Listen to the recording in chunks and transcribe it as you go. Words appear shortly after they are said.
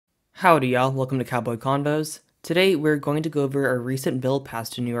Howdy y'all, welcome to Cowboy Convos. Today we're going to go over a recent bill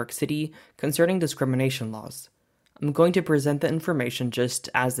passed in New York City concerning discrimination laws. I'm going to present the information just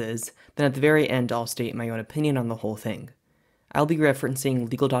as is, then at the very end I'll state my own opinion on the whole thing. I'll be referencing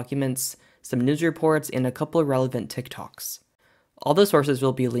legal documents, some news reports, and a couple of relevant TikToks. All the sources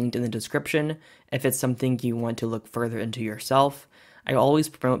will be linked in the description if it's something you want to look further into yourself. I always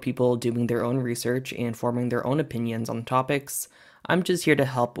promote people doing their own research and forming their own opinions on topics. I'm just here to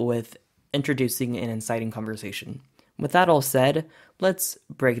help with introducing and inciting conversation. With that all said, let's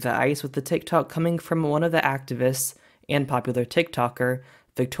break the ice with the TikTok coming from one of the activists and popular TikToker,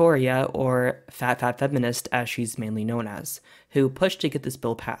 Victoria, or Fat Feminist as she's mainly known as, who pushed to get this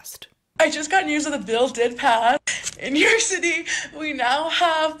bill passed. I just got news that the bill did pass. In New York City, we now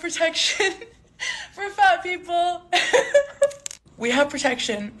have protection for fat people. We have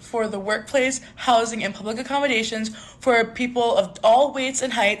protection for the workplace, housing, and public accommodations for people of all weights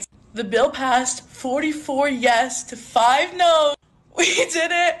and heights. The bill passed 44 yes to 5 no. We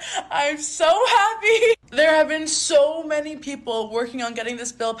did it. I'm so happy. There have been so many people working on getting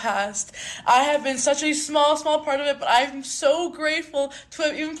this bill passed. I have been such a small part of it, but I'm so grateful to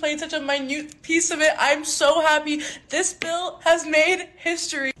have even played such a minute piece of it. I'm so happy. This bill has made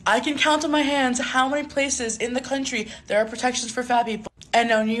history. I can count on my hands how many places in the country there are protections for fat people. And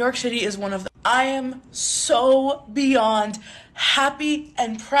now New York City is one of them. I am so beyond happy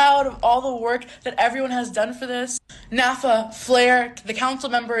and proud of all the work that everyone has done for this. NAFA, Flair, the council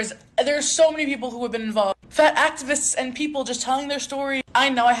members, there's so many people who have been involved. Fat activists and people just telling their story. I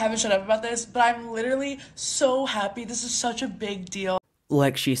know I haven't shut up about this, but I'm literally so happy. This is such a big deal.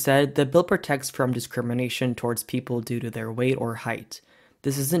 Like she said, the bill protects from discrimination towards people due to their weight or height.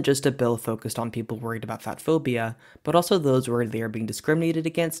 This isn't just a bill focused on people worried about fat phobia, but also those where they are being discriminated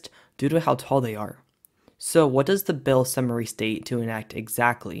against due to how tall they are. So what does the bill summary state to enact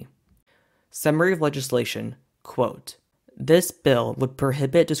exactly? Summary of legislation, quote, "This bill would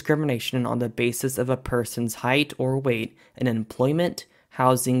prohibit discrimination on the basis of a person's height or weight in employment,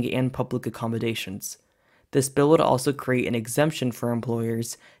 housing, and public accommodations. This bill would also create an exemption for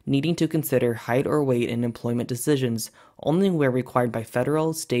employers needing to consider height or weight in employment decisions only where required by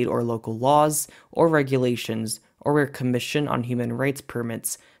federal, state, or local laws or regulations, or where Commission on Human Rights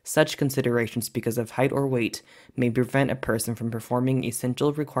permits such considerations because of height or weight may prevent a person from performing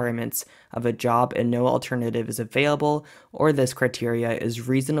essential requirements of a job and no alternative is available, or this criteria is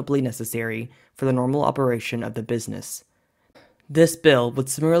reasonably necessary for the normal operation of the business. This bill would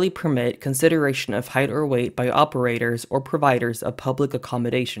similarly permit consideration of height or weight by operators or providers of public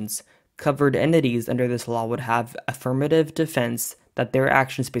accommodations. Covered entities under this law would have affirmative defense that their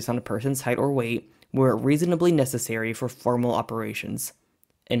actions based on a person's height or weight were reasonably necessary for formal operations."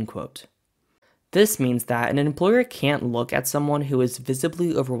 End quote. This means that an employer can't look at someone who is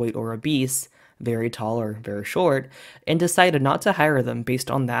visibly overweight or obese, very tall or very short, and decide not to hire them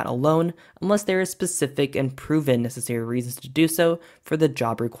based on that alone unless there is specific and proven necessary reasons to do so for the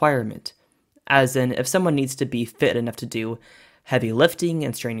job requirement. As in, if someone needs to be fit enough to do heavy lifting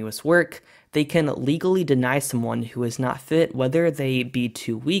and strenuous work, they can legally deny someone who is not fit whether they be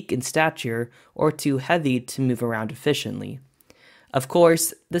too weak in stature or too heavy to move around efficiently. Of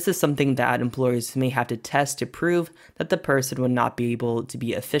course, this is something that employers may have to test to prove that the person would not be able to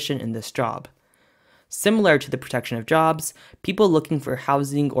be efficient in this job. Similar to the protection of jobs, people looking for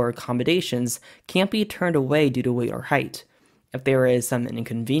housing or accommodations can't be turned away due to weight or height. If there is some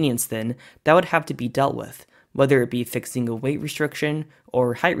inconvenience, then that would have to be dealt with, whether it be fixing a weight restriction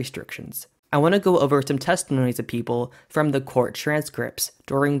or height restrictions. I want to go over some testimonies of people from the court transcripts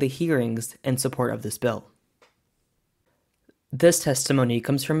during the hearings in support of this bill. This testimony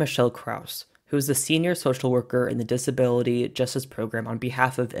comes from Michelle Krause, who is a senior social worker in the Disability Justice Program on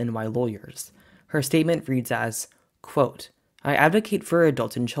behalf of NY Lawyers. Her statement reads as, quote, "I advocate for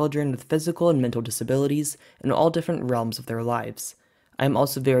adults and children with physical and mental disabilities in all different realms of their lives. I am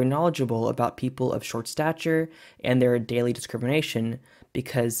also very knowledgeable about people of short stature and their daily discrimination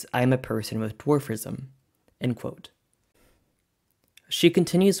because I am a person with dwarfism." End quote. She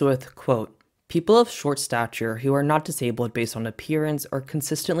continues with, quote, "People of short stature who are not disabled based on appearance are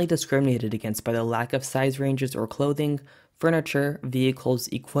consistently discriminated against by the lack of size ranges or clothing, furniture, vehicles,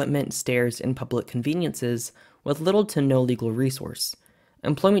 equipment, stairs, and public conveniences with little to no legal resource.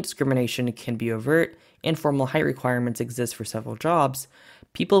 Employment discrimination can be overt, and formal height requirements exist for several jobs.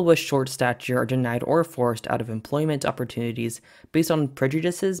 People with short stature are denied or forced out of employment opportunities based on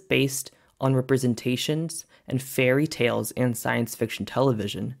prejudices based on representations and fairy tales and science fiction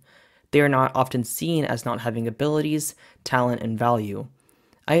television. They are not often seen as not having abilities, talent, and value.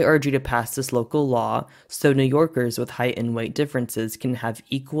 I urge you to pass this local law so New Yorkers with height and weight differences can have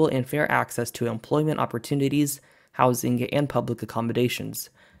equal and fair access to employment opportunities, housing, and public accommodations.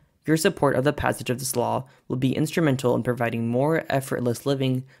 Your support of the passage of this law will be instrumental in providing more effortless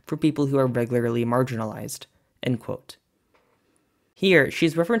living for people who are regularly marginalized." End quote. Here,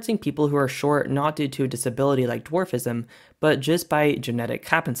 she's referencing people who are short not due to a disability like dwarfism, but just by genetic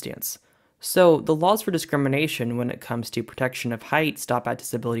happenstance. So, the laws for discrimination when it comes to protection of height stop at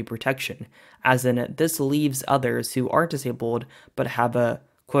disability protection, as in this leaves others who aren't disabled but have a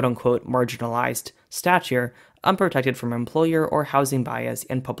quote-unquote marginalized stature unprotected from employer or housing bias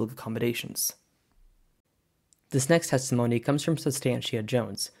and public accommodations. This next testimony comes from Substantia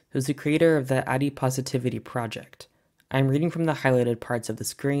Jones, who's the creator of the Adipositivity Project. I'm reading from the highlighted parts of the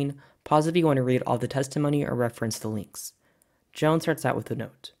screen. Pause if you want to read all the testimony or reference the links. Jones starts out with a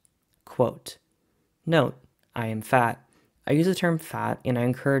note. Quote, "Note, I am fat. I use the term fat, and I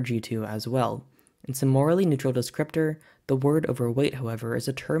encourage you to as well. It's a morally neutral descriptor. The word overweight, however, is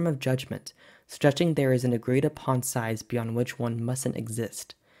a term of judgment, suggesting there is an agreed upon size beyond which one mustn't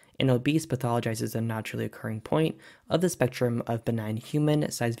exist. An obese pathologizes a naturally occurring point of the spectrum of benign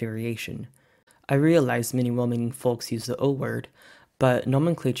human size variation. I realize many well-meaning folks use the O word, but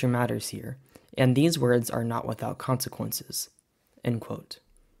nomenclature matters here, and these words are not without consequences." End quote.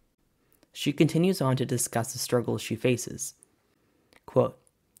 She continues on to discuss the struggles she faces. Quote,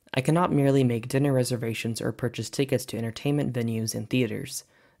 "I cannot merely make dinner reservations or purchase tickets to entertainment venues and theaters,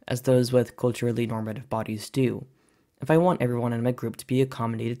 as those with culturally normative bodies do. If I want everyone in my group to be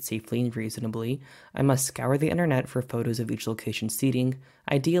accommodated safely and reasonably, I must scour the internet for photos of each location's seating,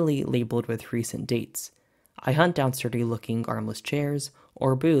 ideally labeled with recent dates. I hunt down sturdy-looking armless chairs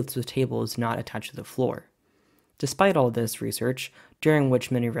or booths with tables not attached to the floor. Despite all this research, during which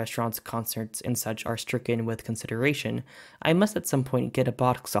many restaurants, concerts, and such are stricken with consideration, I must at some point get a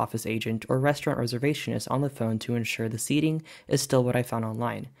box office agent or restaurant reservationist on the phone to ensure the seating is still what I found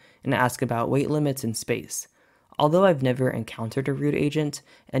online, and ask about weight limits and space. Although I've never encountered a rude agent,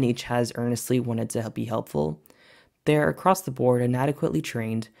 and each has earnestly wanted to be helpful, they're across the board inadequately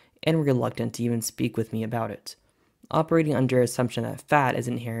trained and reluctant to even speak with me about it, operating under assumption that fat is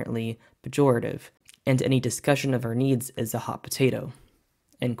inherently pejorative, and any discussion of our needs is a hot potato."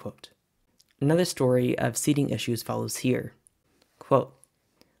 End quote. Another story of seating issues follows here. Quote,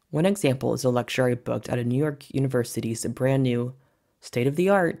 "One example is a lecture I booked at a New York University's brand new,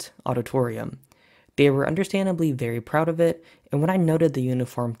 state-of-the-art auditorium. They were understandably very proud of it, and when I noted the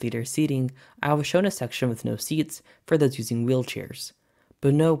uniform theater seating, I was shown a section with no seats for those using wheelchairs,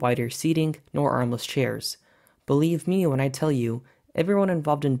 but no wider seating nor armless chairs. Believe me when I tell you, everyone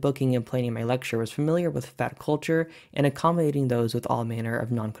involved in booking and planning my lecture was familiar with fat culture and accommodating those with all manner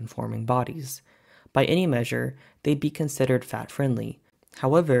of non-conforming bodies. By any measure, they'd be considered fat-friendly.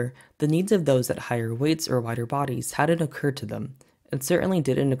 However, the needs of those at higher weights or wider bodies hadn't occurred to them. It certainly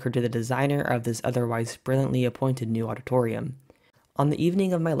didn't occur to the designer of this otherwise brilliantly appointed new auditorium. On the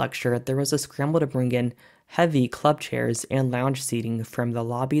evening of my lecture, there was a scramble to bring in heavy club chairs and lounge seating from the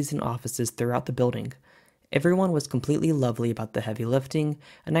lobbies and offices throughout the building. Everyone was completely lovely about the heavy lifting,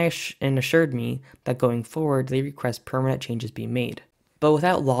 and assured me that going forward they request permanent changes be made. But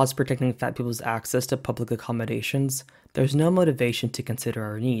without laws protecting fat people's access to public accommodations, there's no motivation to consider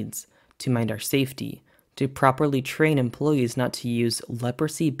our needs, to mind our safety, to properly train employees not to use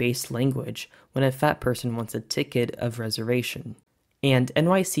leprosy-based language when a fat person wants a ticket of reservation. And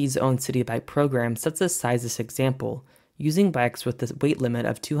NYC's own city bike program sets aside this example, using bikes with the weight limit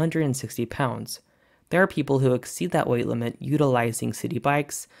of 260 pounds. There are people who exceed that weight limit utilizing city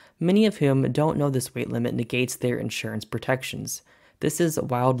bikes, many of whom don't know this weight limit negates their insurance protections. This is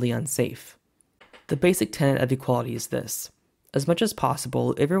wildly unsafe. The basic tenet of equality is this. As much as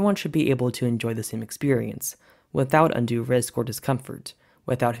possible, everyone should be able to enjoy the same experience, without undue risk or discomfort,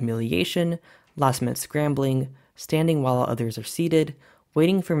 without humiliation, last-minute scrambling, standing while others are seated,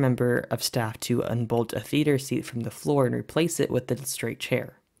 waiting for a member of staff to unbolt a theater seat from the floor and replace it with a straight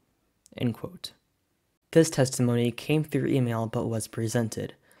chair." End quote. This testimony came through email but was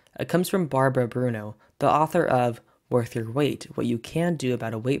presented. It comes from Barbara Bruno, the author of Worth Your Weight, What You Can Do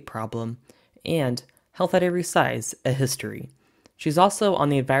About a Weight Problem, and Health at Every Size, A History. She's also on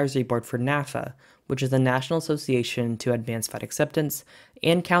the advisory board for NAFA, which is the National Association to Advance Fat Acceptance,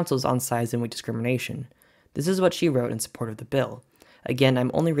 and counsels on size and weight discrimination. This is what she wrote in support of the bill. Again,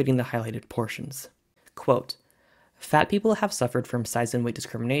 I'm only reading the highlighted portions. Quote, "Fat people have suffered from size and weight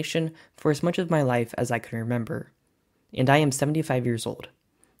discrimination for as much of my life as I can remember. And I am 75 years old.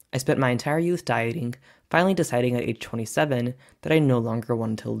 I spent my entire youth dieting, finally deciding at age 27 that I no longer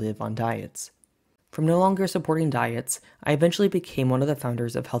wanted to live on diets. From no longer supporting diets, I eventually became one of the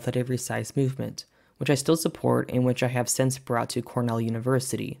founders of Health at Every Size movement, which I still support and which I have since brought to Cornell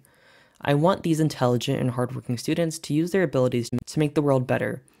University. I want these intelligent and hardworking students to use their abilities to make the world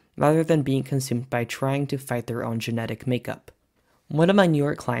better, rather than being consumed by trying to fight their own genetic makeup. One of my New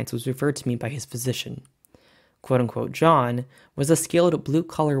York clients was referred to me by his physician. Quote-unquote John was a skilled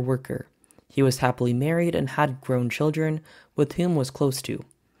blue-collar worker. He was happily married and had grown children, with whom was close to.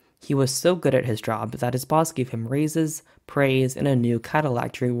 He was so good at his job that his boss gave him raises, praise, and a new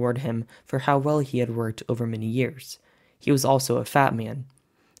Cadillac to reward him for how well he had worked over many years. He was also a fat man.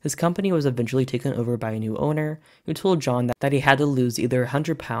 His company was eventually taken over by a new owner who told John that he had to lose either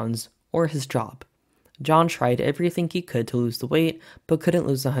 100 pounds or his job. John tried everything he could to lose the weight, but couldn't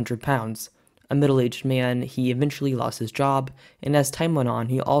lose 100 pounds. A middle-aged man, he eventually lost his job, and as time went on,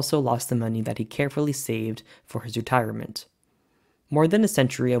 he also lost the money that he carefully saved for his retirement. More than a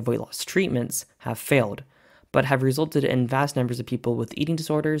century of weight loss treatments have failed, but have resulted in vast numbers of people with eating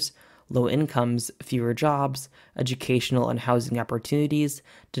disorders, low incomes, fewer jobs, educational and housing opportunities,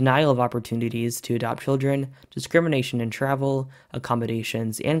 denial of opportunities to adopt children, discrimination in travel,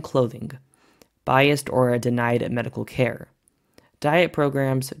 accommodations, and clothing, biased or denied medical care. Diet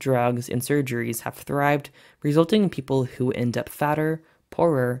programs, drugs, and surgeries have thrived, resulting in people who end up fatter,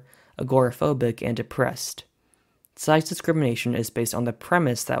 poorer, agoraphobic, and depressed. Size discrimination is based on the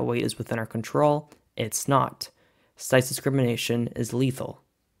premise that weight is within our control. It's not. Size discrimination is lethal.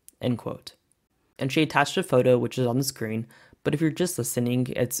 End quote. And she attached a photo which is on the screen, but if you're just listening,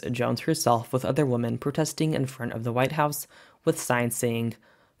 it's Jones herself with other women protesting in front of the White House with signs saying,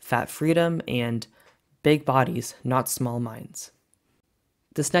 "Fat freedom" and "Big bodies, not small minds."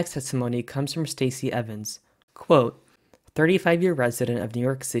 This next testimony comes from Stacey Evans. Quote, 35-year resident of New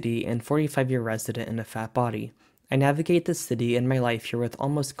York City and 45-year resident in a fat body. I navigate this city and my life here with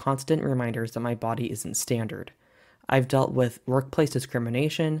almost constant reminders that my body isn't standard. I've dealt with workplace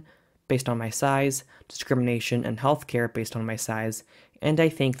discrimination based on my size, discrimination in healthcare based on my size, and I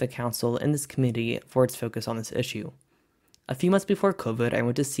thank the council and this community for its focus on this issue. A few months before COVID, I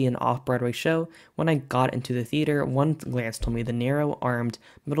went to see an off-Broadway show. When I got into the theater, one glance told me the narrow-armed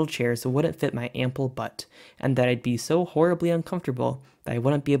middle chairs wouldn't fit my ample butt, and that I'd be so horribly uncomfortable that I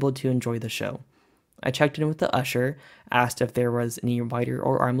wouldn't be able to enjoy the show. I checked in with the usher, asked if there was any wider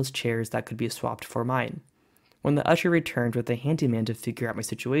or armless chairs that could be swapped for mine. When the usher returned with a handyman to figure out my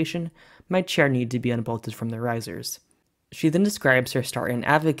situation, my chair needed to be unbolted from the risers. She then describes her start in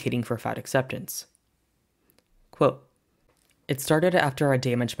advocating for fat acceptance. Quote, it started after I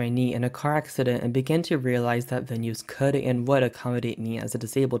damaged my knee in a car accident and began to realize that venues could and would accommodate me as a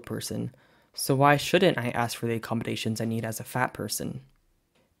disabled person. So why shouldn't I ask for the accommodations I need as a fat person?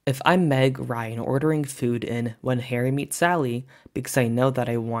 If I'm Meg Ryan ordering food in When Harry Meets Sally because I know that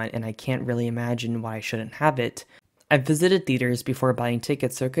I want and I can't really imagine why I shouldn't have it, I've visited theaters before buying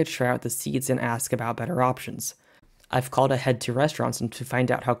tickets so I could try out the seats and ask about better options. I've called ahead to restaurants and to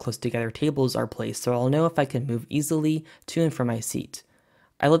find out how close together tables are placed so I'll know if I can move easily to and from my seat.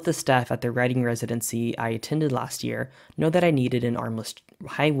 I let the staff at the writing residency I attended last year know that I needed an armless,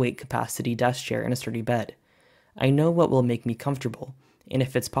 high-weight capacity desk chair and a sturdy bed. I know what will make me comfortable. And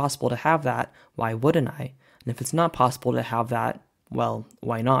if it's possible to have that, why wouldn't I? And if it's not possible to have that, well,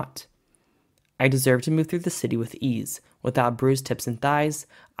 why not? I deserve to move through the city with ease, without bruised hips and thighs.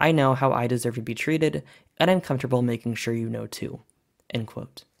 I know how I deserve to be treated, and I'm comfortable making sure you know too. End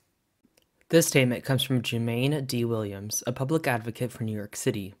quote. This statement comes from Jermaine D. Williams, a public advocate for New York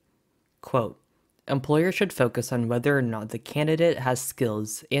City. Quote, employers should focus on whether or not the candidate has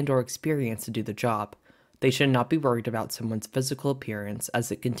skills and/or experience to do the job. They should not be worried about someone's physical appearance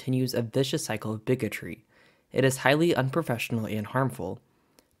as it continues a vicious cycle of bigotry. It is highly unprofessional and harmful.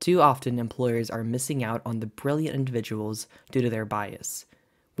 Too often, employers are missing out on the brilliant individuals due to their bias.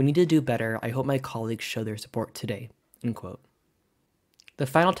 We need to do better. I hope my colleagues show their support today. End quote. The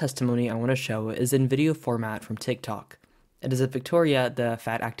final testimony I want to show is in video format from TikTok. It is of Victoria, the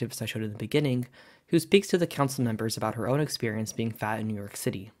fat activist I showed in the beginning, who speaks to the council members about her own experience being fat in New York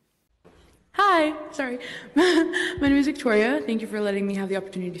City. Hi, sorry. My name is Victoria. Thank you for letting me have the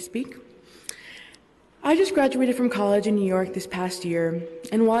opportunity to speak. I just graduated from college in New York this past year,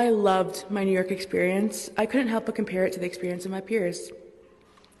 and while I loved my New York experience, I couldn't help but compare it to the experience of my peers.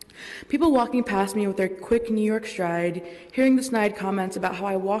 People walking past me with their quick New York stride, hearing the snide comments about how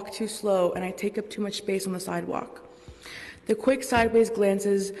I walk too slow and I take up too much space on the sidewalk. The quick sideways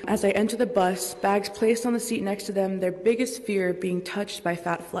glances as I enter the bus, bags placed on the seat next to them, their biggest fear being touched by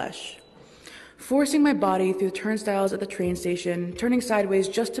fat flesh. Forcing my body through the turnstiles at the train station, turning sideways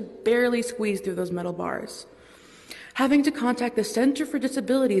just to barely squeeze through those metal bars. having to contact the Center for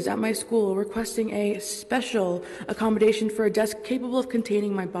Disabilities at my school requesting a special accommodation for a desk capable of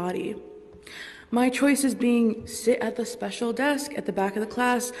containing my body. My choices being sit at the special desk at the back of the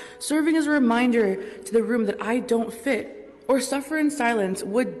class, serving as a reminder to the room that I don't fit, or suffer in silence,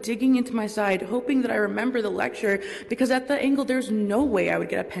 wood digging into my side, hoping that I remember the lecture, because at that angle there's no way I would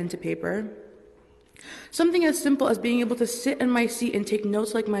get a pen to paper. Something as simple as being able to sit in my seat and take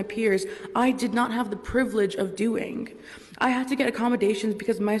notes like my peers, I did not have the privilege of doing. I had to get accommodations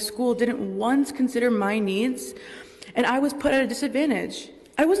because my school didn't once consider my needs, and I was put at a disadvantage.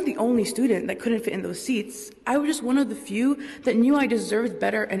 I wasn't the only student that couldn't fit in those seats. I was just one of the few that knew I deserved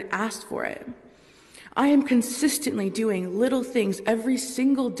better and asked for it. I am consistently doing little things every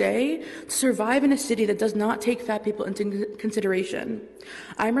single day to survive in a city that does not take fat people into consideration.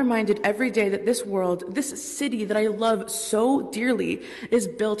 I'm reminded every day that this world, this city that I love so dearly, is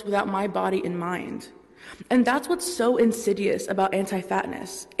built without my body in mind. And that's what's so insidious about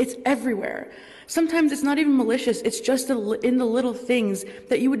anti-fatness. It's everywhere. Sometimes it's not even malicious, it's just in the little things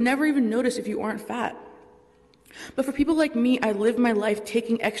that you would never even notice if you aren't fat. But for people like me, I live my life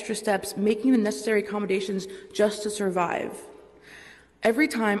taking extra steps, making the necessary accommodations just to survive. Every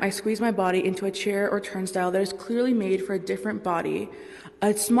time I squeeze my body into a chair or turnstile that is clearly made for a different body,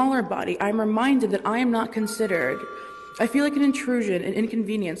 a smaller body, I'm reminded that I am not considered. I feel like an intrusion, an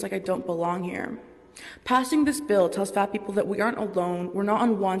inconvenience, like I don't belong here. Passing this bill tells fat people that we aren't alone, we're not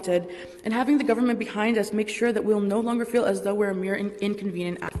unwanted, and having the government behind us make sure that we'll no longer feel as though we're a mere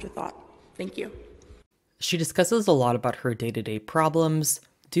inconvenient afterthought. Thank you. She discusses a lot about her day-to-day problems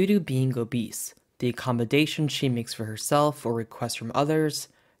due to being obese, the accommodations she makes for herself or requests from others.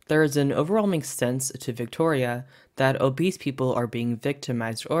 There is an overwhelming sense to Victoria that obese people are being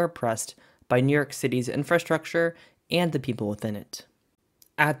victimized or oppressed by New York City's infrastructure and the people within it.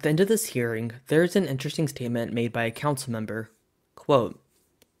 At the end of this hearing, there is an interesting statement made by a council member. Quote,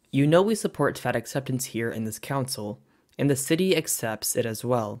 "You know we support fat acceptance here in this council, and the city accepts it as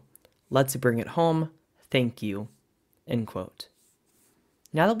well. Let's bring it home. Thank you." End quote.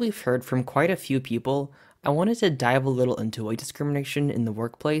 Now that we've heard from quite a few people, I wanted to dive a little into weight discrimination in the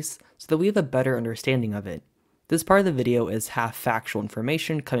workplace so that we have a better understanding of it. This part of the video is half factual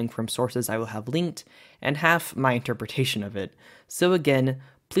information coming from sources I will have linked, and half my interpretation of it. So again,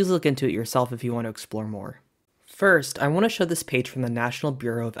 please look into it yourself if you want to explore more. First, I want to show this page from the National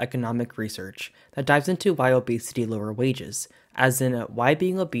Bureau of Economic Research that dives into why obesity lower wages, as in why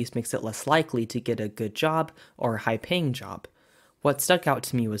being obese makes it less likely to get a good job or a high-paying job. What stuck out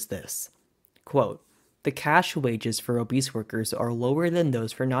to me was this. Quote, "The cash wages for obese workers are lower than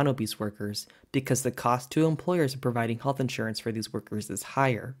those for non-obese workers because the cost to employers of providing health insurance for these workers is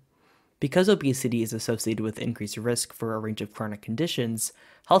higher. Because obesity is associated with increased risk for a range of chronic conditions,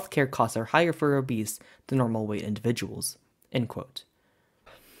 healthcare costs are higher for obese than normal weight individuals." End quote.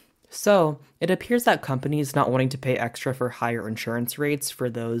 So, it appears that companies not wanting to pay extra for higher insurance rates for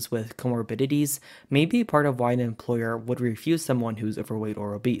those with comorbidities may be part of why an employer would refuse someone who's overweight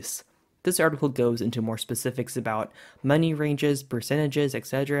or obese. This article goes into more specifics about money ranges, percentages,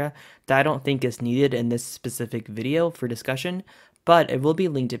 etc. that I don't think is needed in this specific video for discussion, but it will be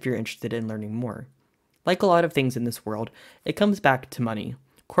linked if you're interested in learning more. Like a lot of things in this world, it comes back to money.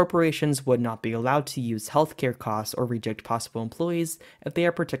 Corporations would not be allowed to use healthcare costs or reject possible employees if they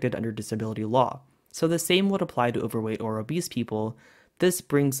are protected under disability law. So the same would apply to overweight or obese people. This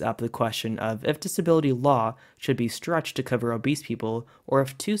brings up the question of if disability law should be stretched to cover obese people or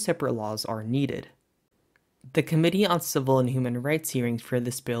if two separate laws are needed. The Committee on Civil and Human Rights hearings for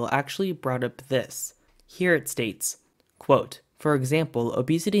this bill actually brought up this. Here it states, quote, "For example,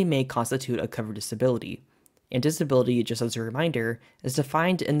 obesity may constitute a covered disability. And disability, just as a reminder, is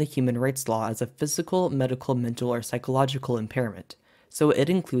defined in the human rights law as a physical, medical, mental, or psychological impairment. So it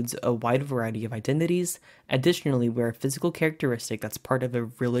includes a wide variety of identities. Additionally, where a physical characteristic that's part of a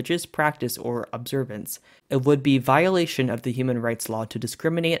religious practice or observance, it would be violation of the human rights law to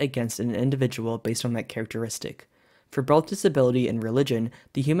discriminate against an individual based on that characteristic. For both disability and religion,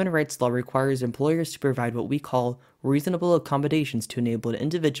 the human rights law requires employers to provide what we call reasonable accommodations to enable an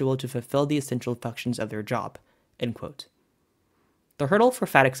individual to fulfill the essential functions of their job." End quote. The hurdle for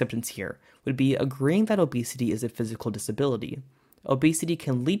fat acceptance here would be agreeing that obesity is a physical disability. Obesity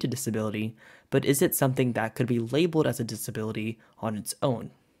can lead to disability, but is it something that could be labeled as a disability on its own?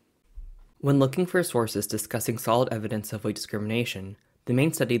 When looking for sources discussing solid evidence of weight discrimination, the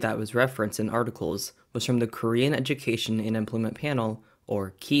main study that was referenced in articles was from the Korean Education and Employment Panel,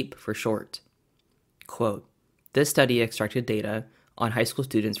 or KEEP for short. Quote, "This study extracted data on high school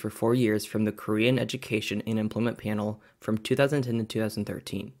students for 4 years from the Korean Education and Employment Panel from 2010 to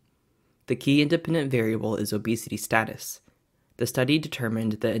 2013. The key independent variable is obesity status. The study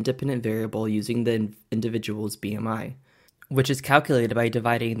determined the independent variable using the individual's BMI, which is calculated by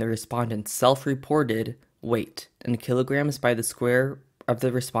dividing the respondent's self-reported weight in kilograms by the square of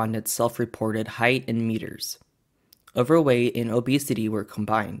the respondent's self-reported height in meters. Overweight and obesity were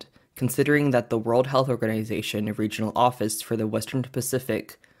combined, considering that the World Health Organization Regional Office for the Western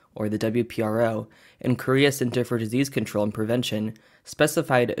Pacific, or the WPRO, and Korea Center for Disease Control and Prevention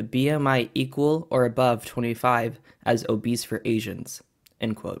specified BMI equal or above 25 as obese for Asians,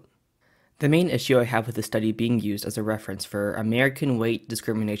 end quote. The main issue I have with the study being used as a reference for American weight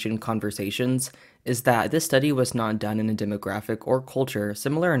discrimination conversations is that this study was not done in a demographic or culture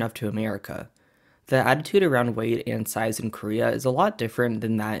similar enough to America. The attitude around weight and size in Korea is a lot different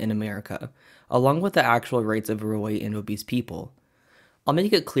than that in America, along with the actual rates of overweight and obese people. I'll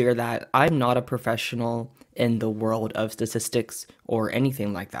make it clear that I'm not a professional in the world of statistics or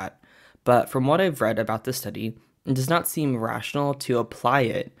anything like that, but from what I've read about the study, it does not seem rational to apply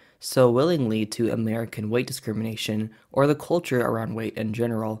it so willingly to American weight discrimination or the culture around weight in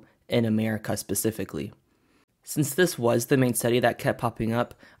general, in America specifically. Since this was the main study that kept popping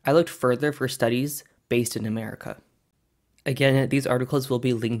up, I looked further for studies based in America. Again, these articles will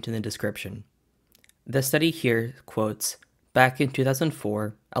be linked in the description. The study here quotes, "Back in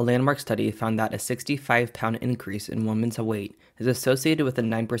 2004, a landmark study found that a 65-pound increase in women's weight is associated with a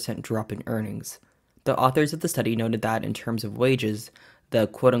 9% drop in earnings. The authors of the study noted that in terms of wages, the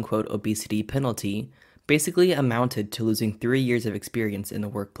quote-unquote obesity penalty basically amounted to losing 3 years of experience in the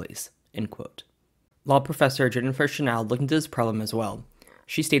workplace," end quote. Law professor Jennifer Chanel looked into this problem as well.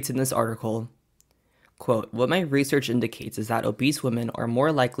 She states in this article, quote, "What my research indicates is that obese women are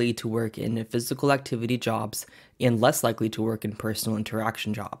more likely to work in physical activity jobs and less likely to work in personal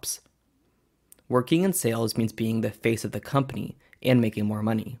interaction jobs. Working in sales means being the face of the company and making more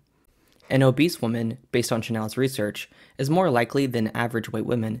money. An obese woman, based on Chanel's research, is more likely than average weight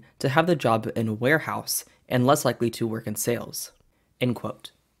women to have the job in a warehouse and less likely to work in sales," end quote.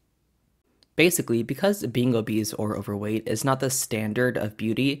 Basically, because being obese or overweight is not the standard of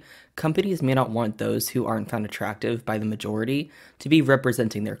beauty, companies may not want those who aren't found attractive by the majority to be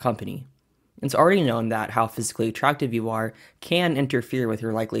representing their company. It's already known that how physically attractive you are can interfere with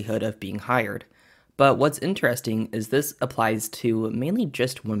your likelihood of being hired. But what's interesting is this applies to mainly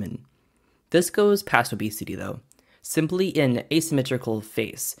just women. This goes past obesity though. Simply an asymmetrical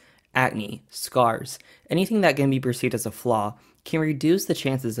face, acne, scars, anything that can be perceived as a flaw can reduce the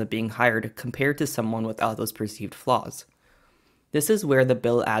chances of being hired compared to someone without those perceived flaws. This is where the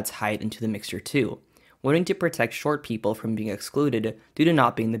bill adds height into the mixture too, wanting to protect short people from being excluded due to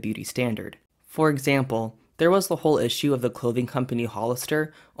not being the beauty standard. For example, there was the whole issue of the clothing company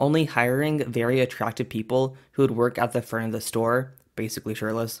Hollister only hiring very attractive people who would work at the front of the store, basically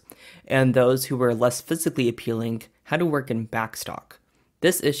shirtless, and those who were less physically appealing had to work in backstock.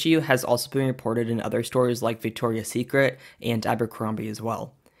 This issue has also been reported in other stores like Victoria's Secret and Abercrombie as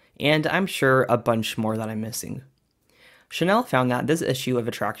well, and I'm sure a bunch more that I'm missing. Chanel found that this issue of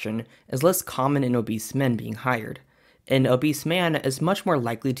attraction is less common in obese men being hired. An obese man is much more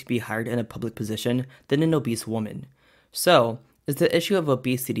likely to be hired in a public position than an obese woman. So, is the issue of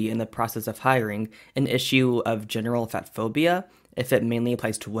obesity in the process of hiring an issue of general fat phobia, if it mainly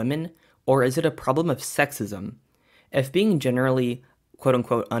applies to women, or is it a problem of sexism? If being generally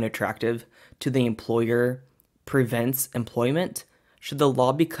quote-unquote unattractive to the employer prevents employment, should the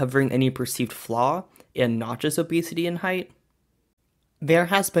law be covering any perceived flaw and not just obesity and height? There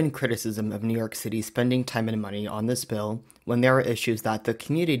has been criticism of New York City spending time and money on this bill when there are issues that the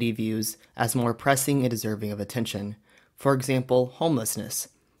community views as more pressing and deserving of attention. For example, homelessness.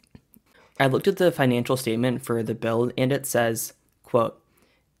 I looked at the financial statement for the bill and it says, quote,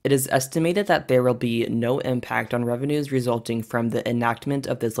 "It is estimated that there will be no impact on revenues resulting from the enactment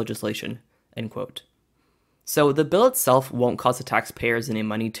of this legislation," end quote. So the bill itself won't cost the taxpayers any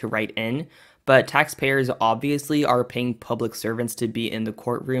money to write in, but taxpayers obviously are paying public servants to be in the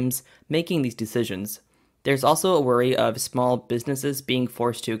courtrooms making these decisions. There's also a worry of small businesses being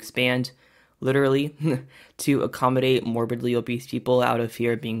forced to expand, literally, to accommodate morbidly obese people out of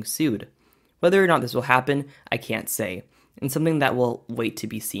fear of being sued. Whether or not this will happen, I can't say, and something that will wait to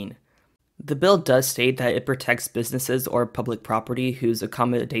be seen. The bill does state that it protects businesses or public property whose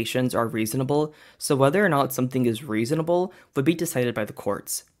accommodations are reasonable, so whether or not something is reasonable would be decided by the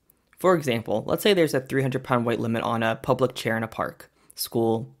courts. For example, let's say there's a 300-pound weight limit on a public chair in a park,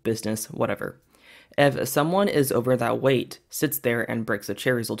 school, business, whatever. If someone is over that weight, sits there, and breaks a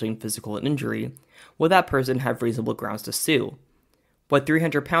chair resulting in physical injury, would that person have reasonable grounds to sue? Would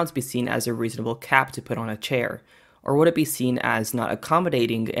 300 pounds be seen as a reasonable cap to put on a chair? or would it be seen as not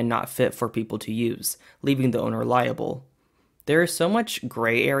accommodating and not fit for people to use, leaving the owner liable? There is so much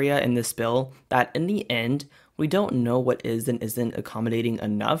gray area in this bill that in the end, we don't know what is and isn't accommodating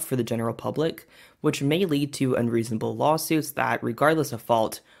enough for the general public, which may lead to unreasonable lawsuits that, regardless of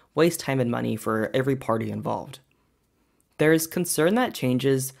fault, waste time and money for every party involved. There is concern that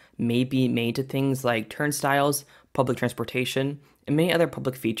changes may be made to things like turnstiles, public transportation, and many other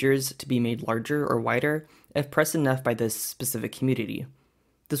public features to be made larger or wider if pressed enough by this specific community.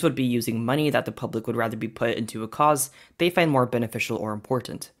 This would be using money that the public would rather be put into a cause they find more beneficial or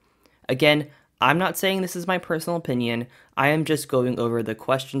important. Again, I'm not saying this is my personal opinion, I am just going over the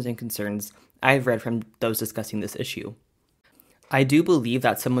questions and concerns I've read from those discussing this issue. I do believe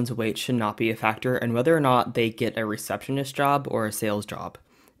that someone's weight should not be a factor in whether or not they get a receptionist job or a sales job.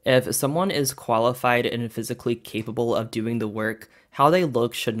 If someone is qualified and physically capable of doing the work, how they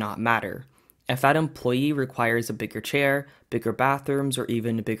look should not matter. If that employee requires a bigger chair, bigger bathrooms, or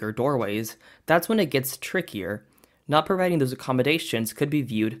even bigger doorways, that's when it gets trickier. Not providing those accommodations could be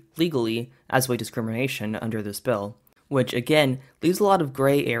viewed, legally, as weight discrimination under this bill, which again leaves a lot of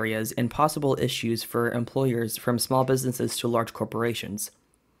gray areas and possible issues for employers from small businesses to large corporations.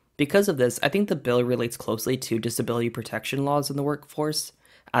 Because of this, I think the bill relates closely to disability protection laws in the workforce,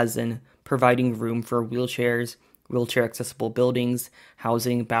 as in providing room for wheelchairs, wheelchair accessible buildings,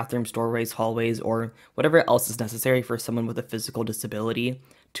 housing, bathrooms, doorways, hallways, or whatever else is necessary for someone with a physical disability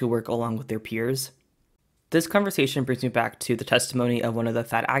to work along with their peers. This conversation brings me back to the testimony of one of the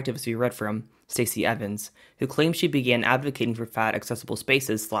fat activists we read from, Stacey Evans, who claimed she began advocating for fat accessible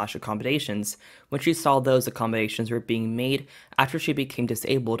spaces/accommodations when she saw those accommodations were being made after she became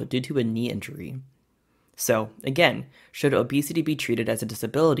disabled due to a knee injury. So, again, should obesity be treated as a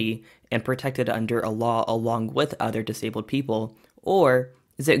disability and protected under a law along with other disabled people, or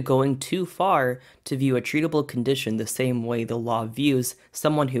is it going too far to view a treatable condition the same way the law views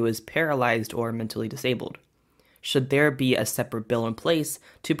someone who is paralyzed or mentally disabled? Should there be a separate bill in place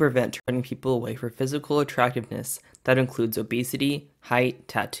to prevent turning people away from physical attractiveness that includes obesity, height,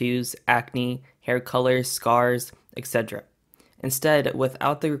 tattoos, acne, hair colors, scars, etc.? Instead,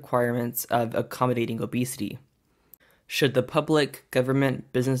 without the requirements of accommodating obesity. Should the public,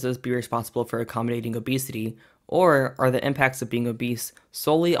 government, businesses be responsible for accommodating obesity, or are the impacts of being obese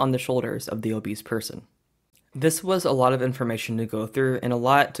solely on the shoulders of the obese person? This was a lot of information to go through and a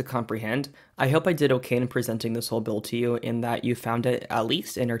lot to comprehend. I hope I did okay in presenting this whole bill to you and that you found it at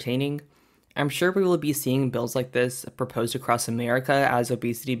least entertaining. I'm sure we will be seeing bills like this proposed across America as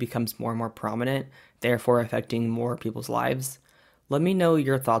obesity becomes more and more prominent, therefore affecting more people's lives. Let me know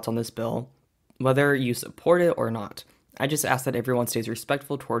your thoughts on this bill, whether you support it or not. I just ask that everyone stays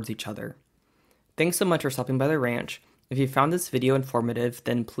respectful towards each other. Thanks so much for stopping by the ranch. If you found this video informative,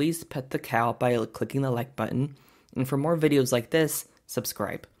 then please pet the cow by clicking the like button. And for more videos like this,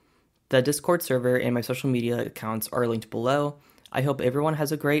 subscribe. The Discord server and my social media accounts are linked below. I hope everyone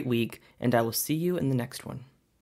has a great week, and I will see you in the next one.